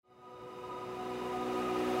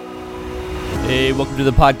Hey, welcome to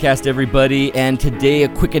the podcast, everybody. And today, a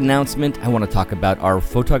quick announcement. I want to talk about our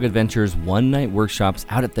Photog Adventures one-night workshops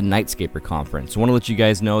out at the Nightscaper Conference. I want to let you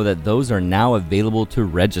guys know that those are now available to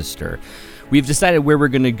register. We've decided where we're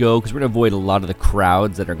going to go because we're going to avoid a lot of the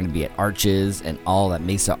crowds that are going to be at Arches and all at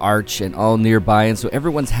Mesa Arch and all nearby. And so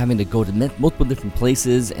everyone's having to go to multiple different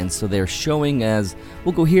places. And so they're showing as,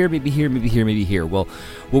 we'll go here, maybe here, maybe here, maybe here. Well,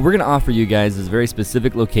 what we're going to offer you guys is very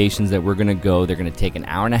specific locations that we're going to go. They're going to take an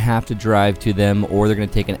hour and a half to drive to them, or they're going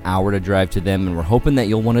to take an hour to drive to them. And we're hoping that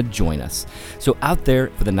you'll want to join us. So out there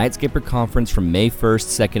for the Nightscaper Conference from May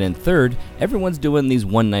 1st, 2nd, and 3rd, everyone's doing these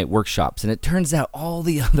one-night workshops. And it turns out all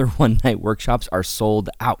the other one-night workshops are sold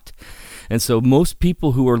out. And so most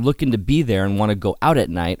people who are looking to be there and want to go out at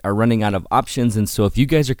night are running out of options. And so if you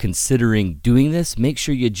guys are considering doing this, make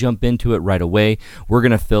sure you jump into it right away. We're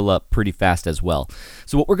going to fill up pretty fast as well.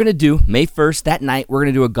 So what we're going to do, May 1st, that night, we're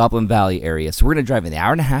going to do a Goblin Valley area. So we're going to drive an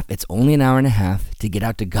hour and a half. It's only an hour and a half to get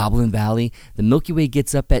out to Goblin Valley. The Milky Way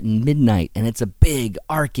gets up at midnight, and it's a big,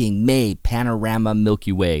 arcing May panorama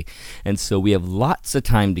Milky Way. And so we have lots of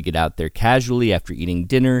time to get out there casually after eating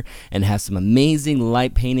dinner and have some amazing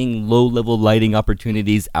light painting, low-level lighting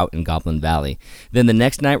opportunities out in Goblin Valley. Then the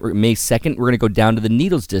next night, May 2nd, we're going to go down to the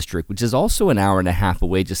Needles District, which is also an hour and a half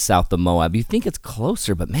away just south of Moab. You think it's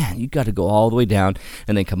closer, but man, you got to go all the way down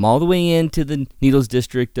and then come all the way into the Needles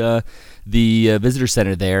District, the visitor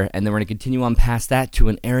center there, and then we're going to continue on past that to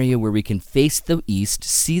an area where we can face the east,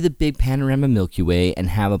 see the big panorama Milky Way, and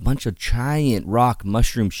have a bunch of giant rock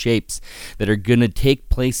mushroom shapes that are going to take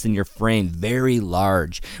place in your frame, very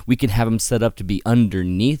large. We can have them set up to be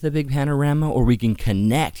underneath the big panorama, or we can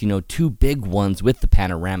connect, two big ones with the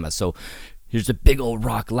panorama. So here's a big old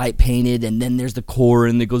rock light painted, and then there's the core,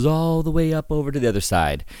 and it goes all the way up over to the other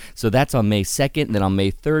side. So that's on May 2nd. And then on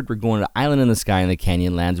May 3rd, we're going to Island in the Sky in the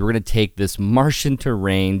Canyonlands. We're going to take this Martian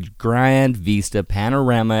terrain, grand vista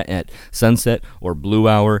panorama at sunset or blue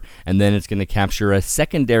hour, and then it's going to capture a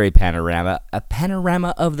secondary panorama, a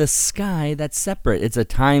panorama of the sky that's separate. It's a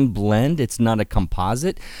time blend. It's not a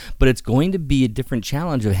composite, but it's going to be a different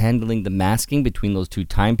challenge of handling the masking between those two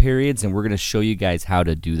time periods, and we're going to show you guys how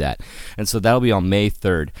to do that. And so that'll be on May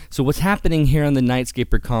 3rd. So what's happening here on the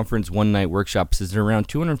Nightscaper Conference one-night workshops is around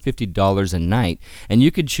 $250 a night, and you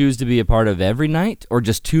could choose to be a part of every night or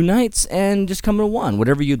just 2 nights and just come to one,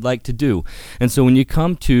 whatever you'd like to do. And so when you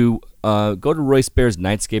come to go to Royce Bear's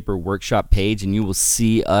Nightscaper workshop page, and you will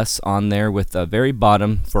see us on there with the very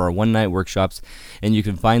bottom for our one-night workshops, and you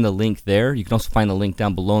can find the link there. You can also find the link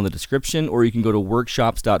down below in the description, or you can go to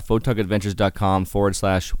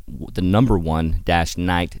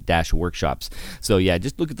workshops.photogadventures.com/1-night-workshops. So yeah,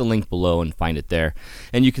 just look at the link below and find it there,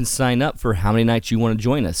 and you can sign up for how many nights you want to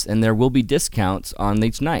join us, and there will be discounts on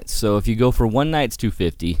each night. So if you go for one night, it's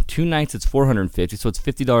 $250, 2 nights, it's $450, so it's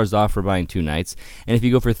 $50 off for buying 2 nights, and if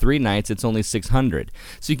you go for 3 nights, it's only $600.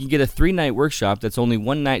 So you can get a 3-night workshop that's only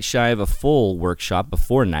 1 night shy of a full workshop of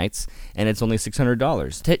 4 nights, and it's only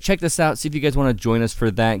 $600. Check this out. See if you guys want to join us for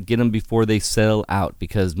that. Get them before they sell out,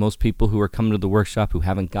 because most people who are coming to the workshop who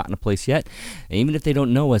haven't gotten a place yet, and even if they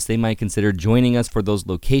don't know us, they might consider joining us for those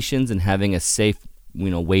locations and having a safe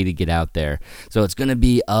way to get out there. So it's going to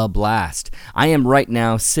be a blast. I am right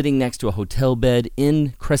now sitting next to a hotel bed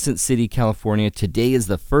in Crescent City, California. Today is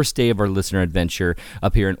the first day of our listener adventure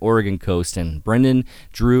up here in Oregon coast, and Brendan,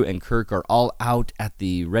 Drew, and Kirk are all out at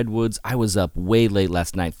the Redwoods. I was up way late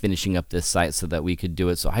last night finishing up this site so that we could do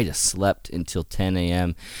it, so I just slept until 10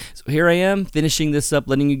 a.m. So here I am finishing this up,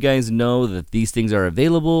 letting you guys know that these things are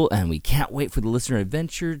available, and we can't wait for the listener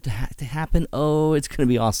adventure to happen. Oh, it's going to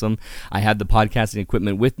be awesome. I had the podcasting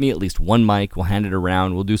equipment with me, at least one mic. We'll hand it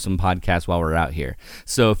around. We'll do some podcasts while we're out here.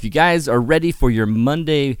 So if you guys are ready for your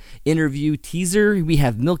Monday interview teaser, we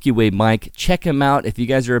have Milky Way Mike. Check him out. If you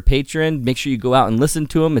guys are a patron, make sure you go out and listen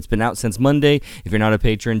to him. It's been out since Monday. If you're not a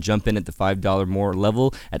patron, jump in at the $5 more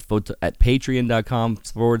level at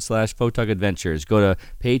patreon.com/Photog Adventures. Go to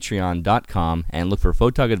patreon.com and look for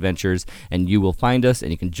Photog Adventures, and you will find us,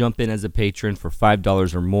 and you can jump in as a patron for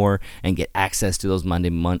 $5 or more and get access to those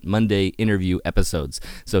Monday interview episodes.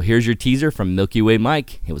 So here's your teaser from Milky Way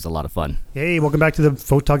Mike. It was a lot of fun. Hey, welcome back to the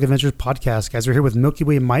Photog Adventures podcast. Guys, we're here with Milky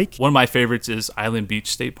Way Mike. One of my favorites is Island Beach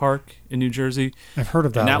State Park in New Jersey. I've heard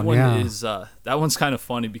of that, and that one. Is that one's kind of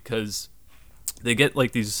funny because they get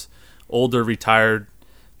like these older retired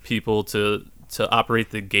people to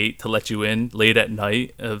operate the gate to let you in late at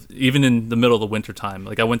night, even in the middle of the winter time.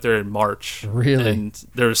 Like I went there in March, really, and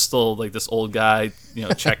there's still like this old guy,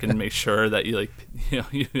 checking to make sure that you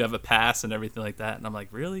you have a pass and everything like that. And I'm like,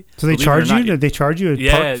 really? So they charge you? They charge you a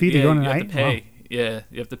park fee to go on a night? You have to pay. Wow. Yeah,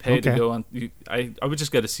 you have to pay to go on. I would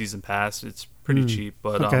just get a season pass. It's pretty cheap,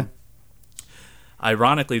 but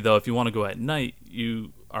Ironically, though, if you want to go at night,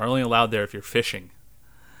 you are only allowed there if you're fishing.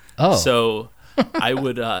 Oh. So I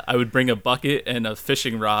would bring a bucket and a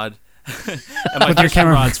fishing rod. And my With your fishing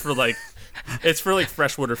camera. rod's for like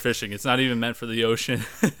freshwater fishing. It's not even meant for the ocean.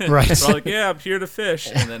 Right. So I'm like, yeah, I'm here to fish.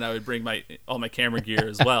 And then I would bring all my camera gear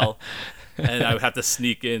as well. And I would have to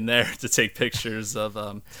sneak in there to take pictures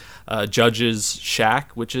of Judge's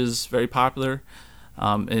Shack, which is very popular,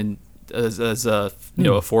 and as a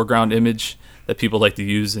a foreground image that people like to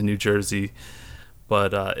use in New Jersey.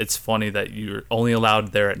 But it's funny that you're only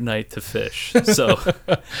allowed there at night to fish. So if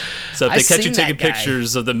they I've catch seen you taking that guy.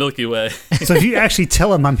 pictures of the Milky Way, So if you actually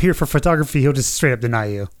tell him I'm here for photography, he'll just straight up deny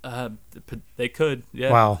you. they could. Yeah.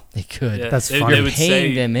 Wow. They could. Yeah. That's they, funny. they would Paying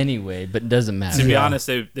say, them anyway, but it doesn't matter. to be Yeah. honest,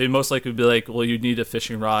 they most likely would be like, well, you need a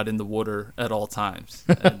fishing rod in the water at all times.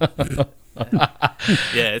 And,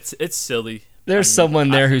 yeah, it's silly. There's someone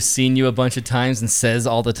there who's seen you a bunch of times and says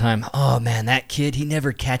all the time, "Oh man, that kid, he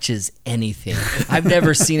never catches anything. I've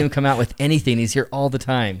never seen him come out with anything. He's here all the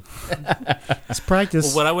time." It's practice.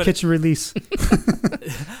 Well, when I went- Catch and release.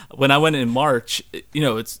 When I went in March,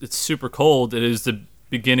 it's super cold. It is the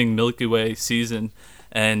beginning Milky Way season,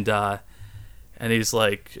 and he's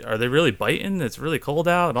like, "Are they really biting? It's really cold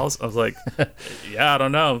out." And I was like, "Yeah, I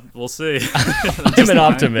don't know. We'll see." I'm an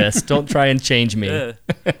optimist. Don't try and change me. Yeah.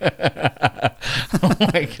 Oh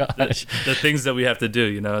my gosh. The things that we have to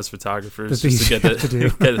do, as photographers, The just to things get you have to do.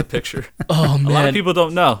 get the picture. Oh A lot of man. people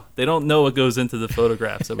don't know. They don't know what goes into the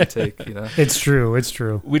photographs that we take. It's true. It's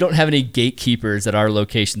true. We don't have any gatekeepers at our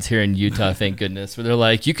locations here in Utah, thank goodness, where they're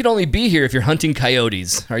like, you can only be here if you're hunting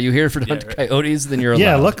coyotes. Are you here for hunt right. coyotes? Then you're allowed.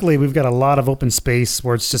 Yeah, luckily we've got a lot of open space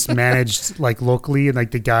where it's just managed like locally, and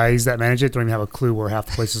like the guys that manage it don't even have a clue where half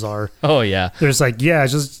the places are. Oh, yeah. There's like, yeah,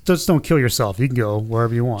 just don't kill yourself. You can go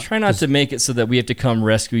wherever you want. Try not to make it so that we have to come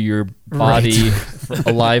rescue your body,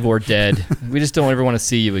 alive or dead. We just don't ever want to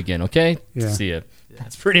see you again, okay? Yeah. See you.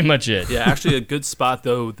 That's pretty much it. Yeah, actually, a good spot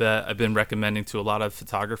though that I've been recommending to a lot of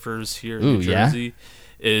photographers here in Ooh, New yeah? Jersey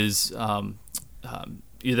is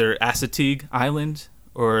either Assateague Island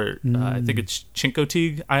or I think it's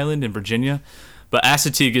Chincoteague Island in Virginia, but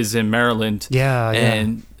Assateague is in Maryland. Yeah, yeah.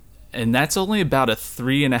 And that's only about a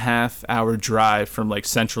 3.5 hour drive from like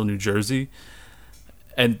central New Jersey,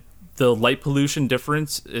 and the light pollution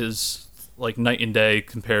difference is like night and day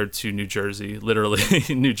compared to New Jersey. Literally,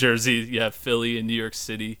 in New Jersey, you have Philly and New York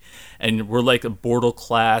City, and we're like a Bortle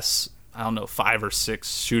class, I don't know, 5 or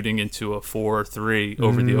 6 shooting into a 4 or 3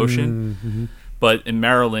 over the ocean. Mm-hmm. But in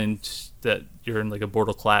Maryland, that you're in like a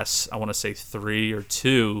Bortle class, I want to say 3 or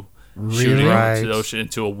 2 shooting Right. into the ocean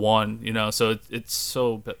into a 1. So it's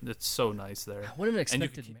so nice there. What an And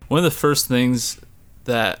unexpected. one of the first things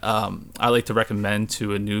that I like to recommend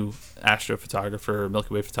to a new astrophotographer or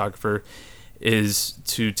Milky Way photographer is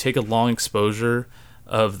to take a long exposure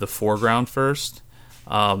of the foreground first.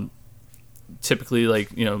 Typically,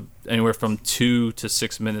 anywhere from 2 to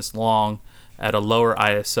 6 minutes long at a lower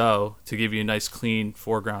ISO to give you a nice clean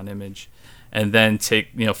foreground image. And then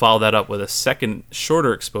follow that up with a second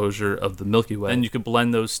shorter exposure of the Milky Way. And you can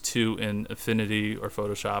blend those two in Affinity or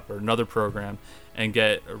Photoshop or another program and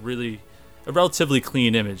get a relatively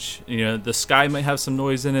clean image. The sky might have some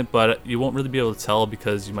noise in it, but you won't really be able to tell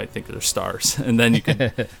because you might think they're stars. And then you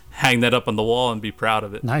can hang that up on the wall and be proud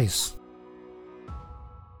of it. Nice.